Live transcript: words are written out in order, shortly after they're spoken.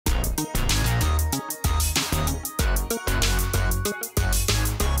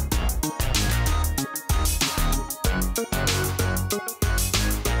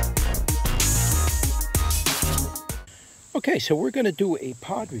Okay, so we're going to do a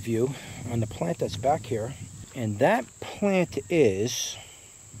pod review on the plant that's back here. And that plant is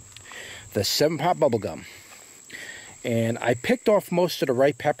the 7-pot bubblegum. And I picked off most of the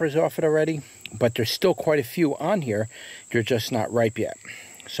ripe peppers off it already, but there's still quite a few on here. They're just not ripe yet.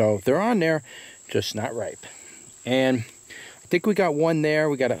 So they're on there, just not ripe. And I think we got one there,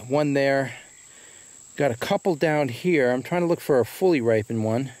 we got one there. Got a couple down here. I'm trying to look for a fully ripened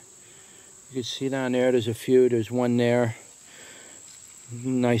one. You can see down there, there's a few. There's one there.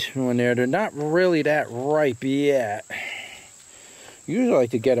 Nice one there. They're not really that ripe yet. Usually I like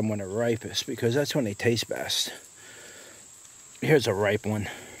to get them when they're ripest because that's when they taste best. Here's a ripe one.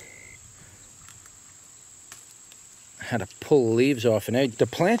 I had to pull the leaves off, and the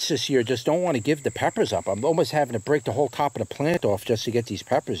plants this year just don't want to give the peppers up. I'm almost having to break the whole top of the plant off just to get these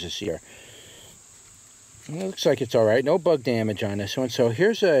peppers this year. It looks like it's all right. No bug damage on this one. So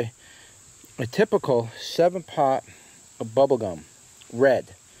here's a typical 7-pot of bubblegum,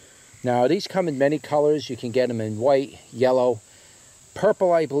 red. Now these come in many colors. You can get them in white, yellow,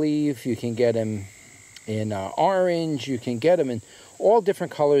 purple, I believe. You can get them in orange. You can get them in all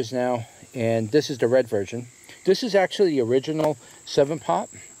different colors now. And this is the red version. This is actually the original 7-pot.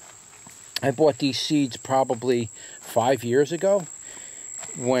 I bought these seeds probably 5 years ago,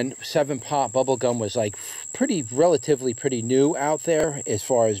 when 7-pot bubblegum was like relatively pretty new out there as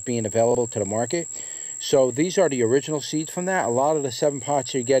far as being available to the market. So these are the original seeds from that. A lot of the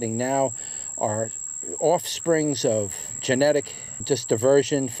 7-pots you're getting now are offsprings of genetic just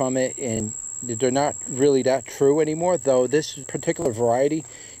diversion from it, and they're not really that true anymore, though this particular variety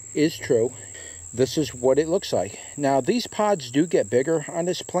is true. This is what it looks like. Now these pods do get bigger on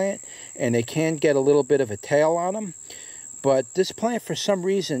this plant, and they can get a little bit of a tail on them. But this plant, for some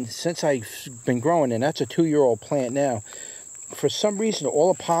reason, since I've been growing, and that's a 2-year-old plant now, for some reason,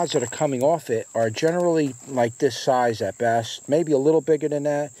 all the pods that are coming off it are generally like this size at best, maybe a little bigger than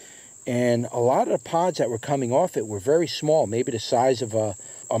that. And a lot of the pods that were coming off it were very small, maybe the size of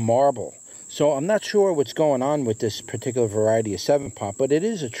a marble. So I'm not sure what's going on with this particular variety of 7-pot, but it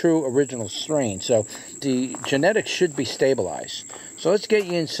is a true original strain. So the genetics should be stabilized. So let's get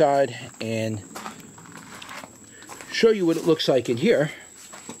you inside and show you what it looks like in here,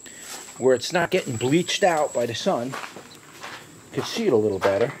 where it's not getting bleached out by the sun. You can see it a little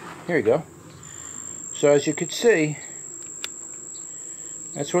better. Here you go. So as you can see,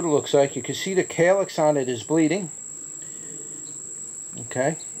 that's what it looks like. You can see the calyx on it is bleeding.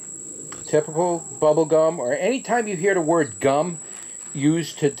 Okay. Typical bubble gum, or anytime you hear the word gum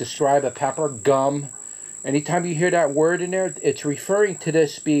used to describe a pepper, gum, anytime you hear that word in there, it's referring to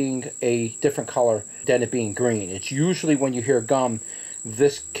this being a different color than it being green. It's usually, when you hear gum,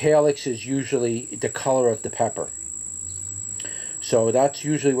 this calyx is usually the color of the pepper. So that's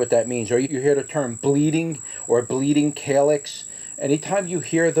usually what that means. Or you hear the term bleeding or bleeding calyx. Anytime you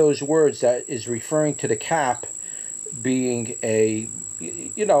hear those words, that is referring to the cap being a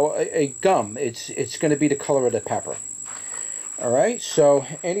gum. It's going to be the color of the pepper. All right, so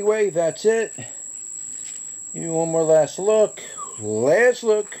anyway, that's it. Give me one more last look. Last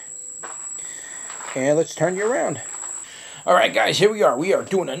look. And let's turn you around. All right, guys, here we are. We are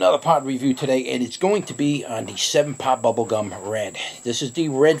doing another pod review today, and it's going to be on the 7-pot bubblegum red. This is the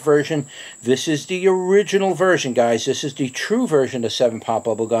red version. This is the original version, guys. This is the true version of 7-pot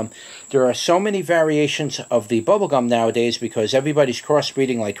bubblegum. There are so many variations of the bubblegum nowadays because everybody's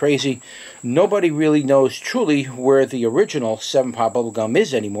crossbreeding like crazy. Nobody really knows truly where the original 7-pot bubblegum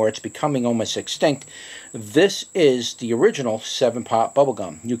is anymore. It's becoming almost extinct. This is the original 7-pot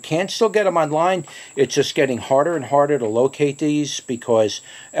bubblegum. You can still get them online. It's just getting harder and harder to locate these because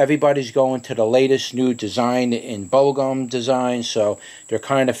everybody's going to the latest new design in bubblegum design. So they're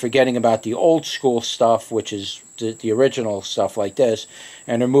kind of forgetting about the old school stuff, which is the original stuff like this.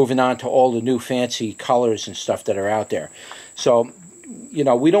 And they're moving on to all the new fancy colors and stuff that are out there. So, you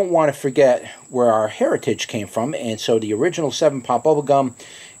know, we don't want to forget where our heritage came from. And so the original 7-pot bubblegum,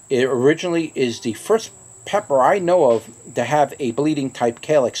 it originally is the first pepper I know of to have a bleeding type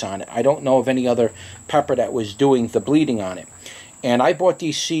calyx on it. I don't know of any other pepper that was doing the bleeding on it. And I bought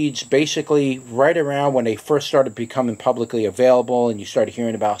these seeds basically right around when they first started becoming publicly available and you started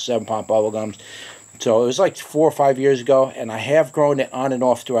hearing about 7-pot bubblegums. So it was like 4 or 5 years ago, and I have grown it on and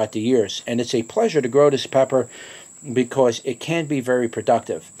off throughout the years. And it's a pleasure to grow this pepper because it can be very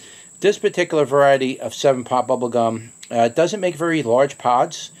productive. This particular variety of 7-pot bubblegum doesn't make very large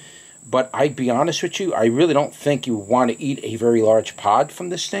pods. But I'd be honest with you, I really don't think you want to eat a very large pod from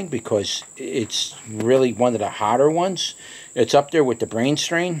this thing because it's really one of the hotter ones. It's up there with the brain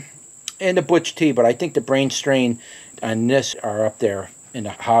strain and the butch tea, but I think the brain strain and this are up there in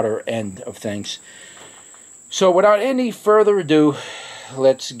the hotter end of things. So without any further ado,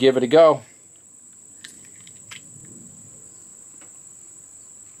 let's give it a go.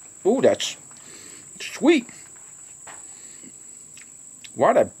 Ooh, that's sweet.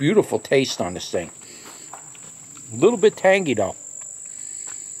 What a beautiful taste on this thing. A little bit tangy though.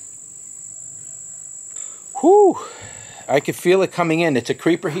 Whew. I can feel it coming in. It's a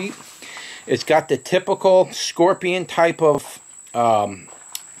creeper heat. It's got the typical scorpion type of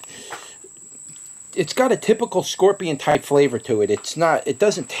it's got a typical scorpion type flavor to it. It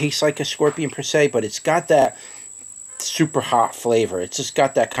doesn't taste like a scorpion per se, but it's got that super hot flavor. It's just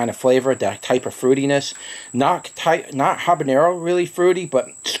got that kind of flavor, that type of fruitiness. Not habanero really fruity, but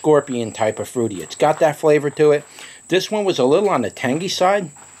scorpion type of fruity. It's got that flavor to it. This one was a little on the tangy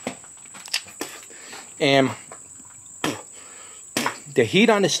side. And the heat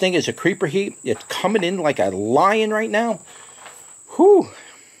on this thing is a creeper heat. It's coming in like a lion right now. Whew.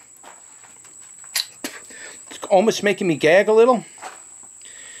 It's almost making me gag a little.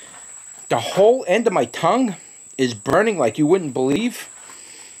 The whole end of my tongue is burning like you wouldn't believe.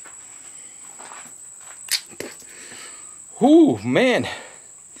 Ooh, man.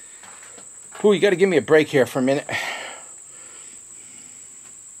 Ooh, you got to give me a break here for a minute.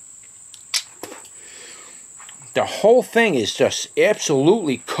 The whole thing is just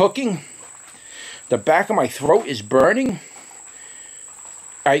absolutely cooking. The back of my throat is burning.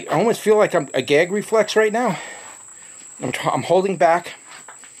 I almost feel like I'm a gag reflex right now. I'm holding back.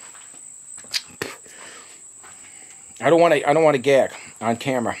 I don't want to gag on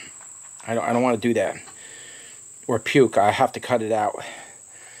camera. I don't want to do that or puke. I have to cut it out.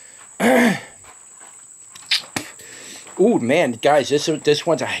 Ooh, man, guys, this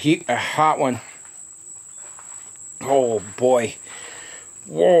one's a hot one. Oh boy.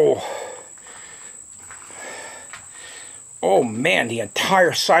 Whoa. Oh man, the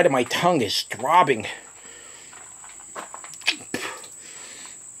entire side of my tongue is throbbing.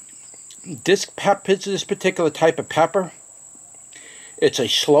 This particular type of pepper, it's a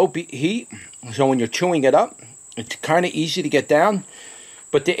slow heat, so when you're chewing it up, it's kind of easy to get down,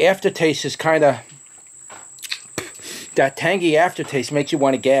 but the aftertaste is kind of, that tangy aftertaste makes you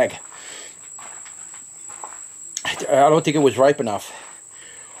want to gag. I don't think it was ripe enough.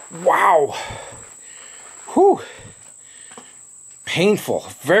 Wow. Whew. Painful.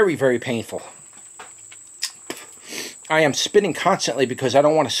 Very, very painful. I am spitting constantly because I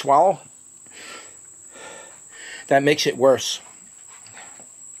don't want to swallow. That makes it worse.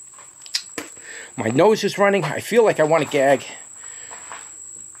 My nose is running. I feel like I want to gag.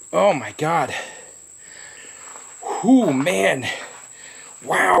 Oh my God. Whew, man.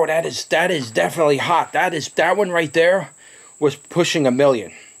 Wow, that is definitely hot. That one right there was pushing 1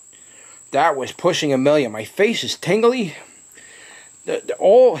 million. That was pushing 1 million. My face is tingly.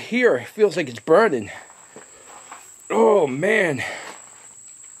 All here feels like it's burning. Oh man.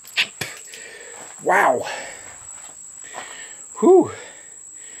 Wow. Whew.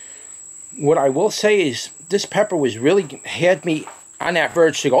 What I will say is this pepper had me on that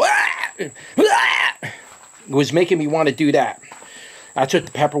verge to go. It was making me want to do that. That's what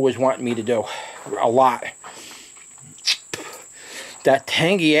the pepper was wanting me to do. A lot. That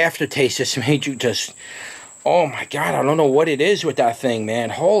tangy aftertaste just made you just... Oh my God, I don't know what it is with that thing, man.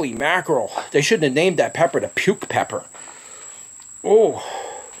 Holy mackerel. They shouldn't have named that pepper the puke pepper. Oh.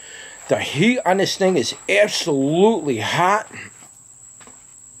 The heat on this thing is absolutely hot.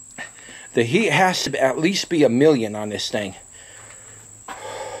 The heat has to at least be 1 million on this thing.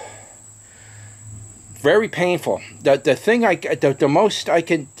 Very painful. The thing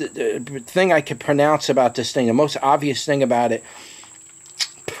I can pronounce about this thing, the most obvious thing about it,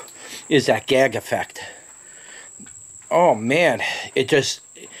 is that gag effect. Oh man,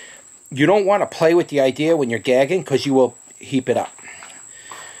 you don't want to play with the idea when you're gagging because you will heap it up.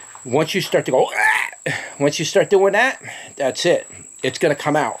 Once you start to go, once you start doing that, that's it. It's going to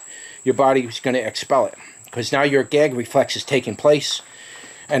come out. Your body's going to expel it because now your gag reflex is taking place.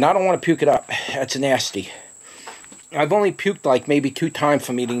 And I don't want to puke it up. That's nasty. I've only puked like maybe 2 times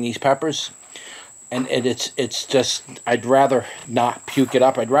from eating these peppers. And it's just, I'd rather not puke it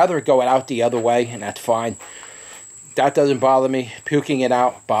up. I'd rather go out the other way, and that's fine. That doesn't bother me. Puking it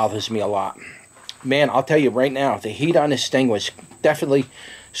out bothers me a lot. Man, I'll tell you right now, the heat on this thing was definitely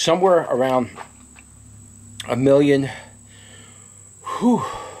somewhere around 1 million. Whew.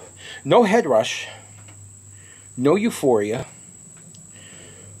 No head rush. No euphoria.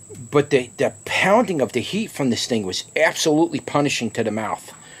 But the pounding of the heat from this thing was absolutely punishing to the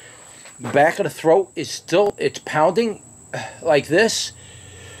mouth. The back of the throat is still, it's pounding like this.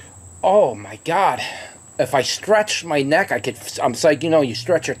 Oh my God. If I stretch my neck, I'm like, you know, you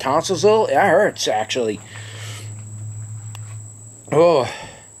stretch your tonsils a little, it hurts actually. Oh,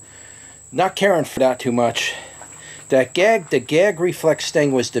 not caring for that too much. The gag reflex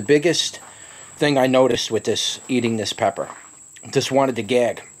thing was the biggest thing I noticed with this, eating this pepper. Just wanted to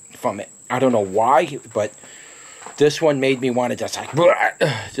gag from it. I don't know why, but this one made me want to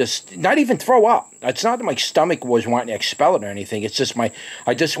just not even throw up. It's not that my stomach was wanting to expel it or anything. It's just I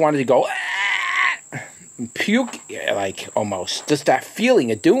just wanted to go puke, like, almost. Just that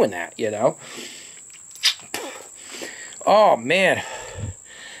feeling of doing that, you know? Oh, man.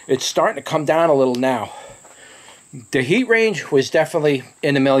 It's starting to come down a little now. The heat range was definitely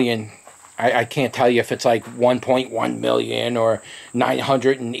in a million. I can't tell you if it's like 1.1 million or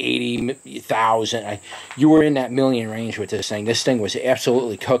 980,000. You were in that million range with this thing. This thing was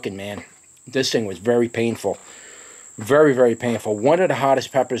absolutely cooking, man. This thing was very painful. Very, very painful. One of the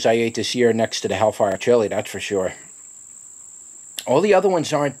hottest peppers I ate this year, next to the Hellfire chili, that's for sure. All the other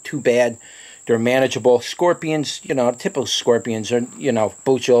ones aren't too bad. They're manageable. Scorpions, you know, typical scorpions, or, you know,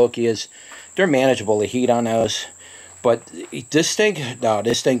 Bucholchias, they're manageable, the heat on those. But this thing, no,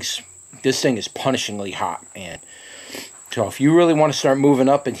 this thing is punishingly hot, man. So if you really want to start moving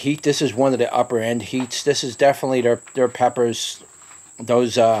up in heat, this is one of the upper end heats. This is definitely their peppers.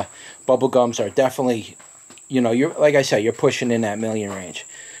 Those bubblegums are definitely, you know, you're, like I said, you're pushing in that million range.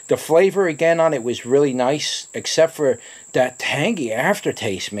 The flavor again on it was really nice, except for that tangy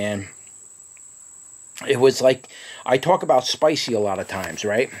aftertaste, man. It was like, I talk about spicy a lot of times,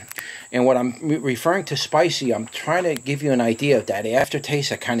 right? And when I'm referring to spicy, I'm trying to give you an idea of that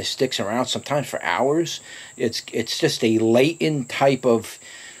aftertaste that kind of sticks around sometimes for hours. It's just a latent type of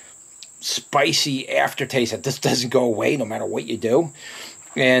spicy aftertaste that just doesn't go away no matter what you do.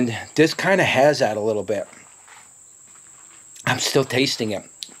 And this kind of has that a little bit. I'm still tasting it.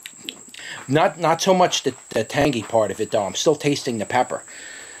 Not so much the tangy part of it, though. I'm still tasting the pepper.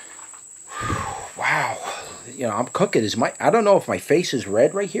 Wow, you know, I'm cooking. I don't know if my face is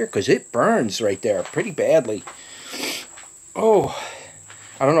red right here, because it burns right there pretty badly. Oh,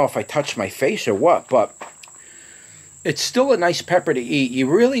 I don't know if I touched my face or what, but it's still a nice pepper to eat. You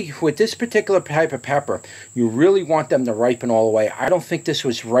really, with this particular type of pepper, you really want them to ripen all the way. I don't think this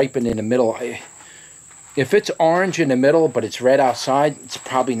was ripened in the middle. If it's orange in the middle, but it's red outside, it's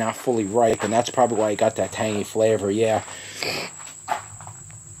probably not fully ripe, and that's probably why I got that tangy flavor, yeah.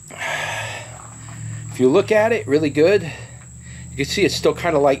 If you look at it really good, you can see it's still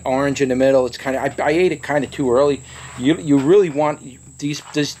kind of like orange in the middle. It's kind of, I ate it kind of too early. You really want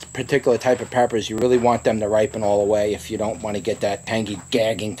this particular type of peppers, you really want them to ripen all the way if you don't want to get that tangy,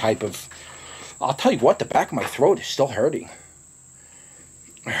 gagging type of... I'll tell you what, the back of my throat is still hurting.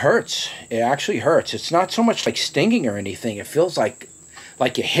 It hurts. It actually hurts. It's not so much like stinging or anything. It feels like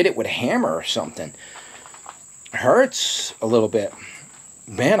you hit it with a hammer or something. It hurts a little bit.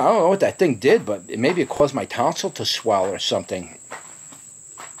 Man, I don't know what that thing did, but maybe it caused my tonsil to swell or something.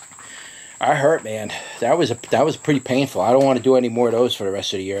 I hurt, man. That was pretty painful. I don't want to do any more of those for the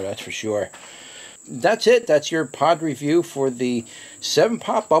rest of the year, that's for sure. That's it. That's your pod review for the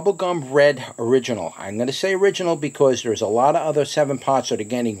 7-pot Bubblegum Red Original. I'm going to say original because there's a lot of other 7-pots that are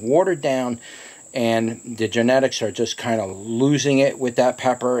getting watered down, and the genetics are just kind of losing it with that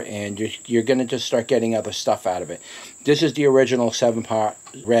pepper, and you're going to just start getting other stuff out of it. This is the original 7-pot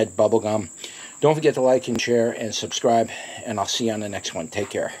red bubblegum. Don't forget to like and share and subscribe, and I'll see you on the next one. Take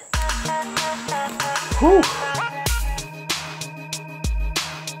care. Whew.